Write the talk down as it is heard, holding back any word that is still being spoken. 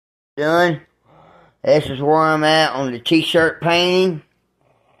done. This is where I'm at on the t-shirt painting.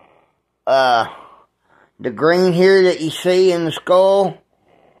 The green here that you see in the skull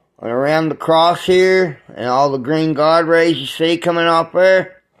and around the cross here and all the green God rays you see coming off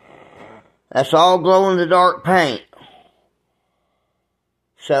there, that's all glow-in-the-dark paint.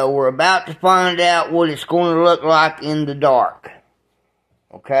 So we're about to find out what it's going to look like in the dark.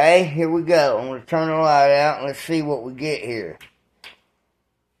 Okay, here we go. I'm going to turn the light out and let's see what we get here.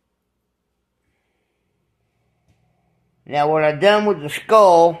 Now what I done with the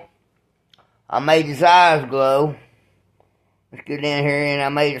skull, I made his eyes glow. Let's get down here and I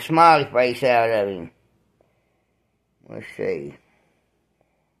made a smiley face out of him. Let's see.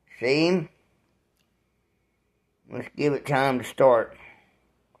 See him? Let's give it time to start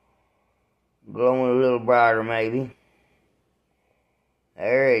glowing a little brighter maybe.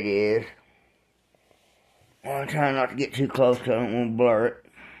 There it is. I'm trying not to get too close so I don't want to blur it.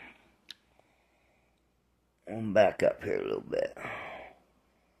 I'm back up here a little bit.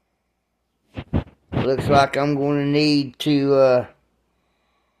 Looks like I'm going to need to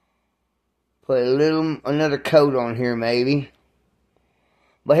put another coat on here maybe.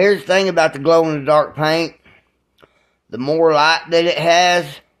 But here's the thing about the glow-in-the-dark paint. The more light that it has,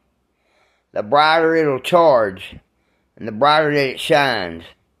 the brighter it'll charge. And the brighter that it shines.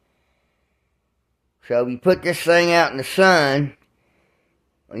 So if you put this thing out in the sun,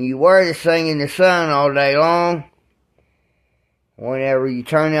 when you wear this thing in the sun all day long, whenever you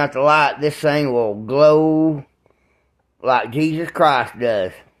turn out the light, this thing will glow like Jesus Christ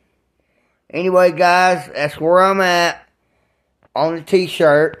does. Anyway, guys, that's where I'm at on the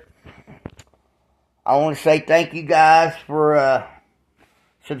t-shirt. I want to say thank you guys for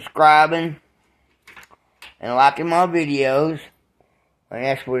subscribing and liking my videos. And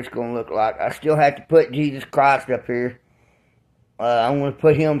that's what it's going to look like. I still have to put Jesus Christ up here. I'm going to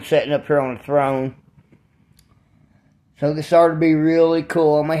put him sitting up here on the throne. So this ought to be really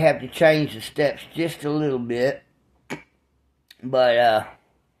cool. I may have to change the steps just a little bit. But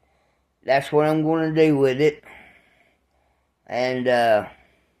that's what I'm going to do with it. And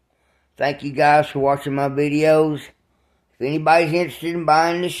thank you guys for watching my videos. If anybody's interested in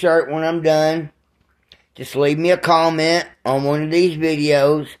buying this shirt when I'm done, just leave me a comment on one of these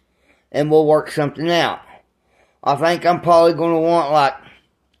videos and we'll work something out. I think I'm probably going to want like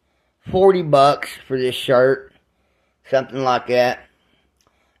 $40 for this shirt. Something like that.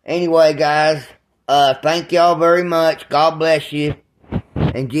 Anyway, guys, thank y'all very much. God bless you.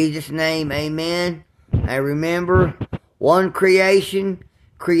 In Jesus' name, amen. And remember, one creation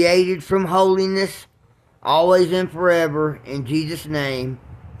created from holiness, always and forever. In Jesus' name,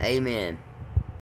 amen.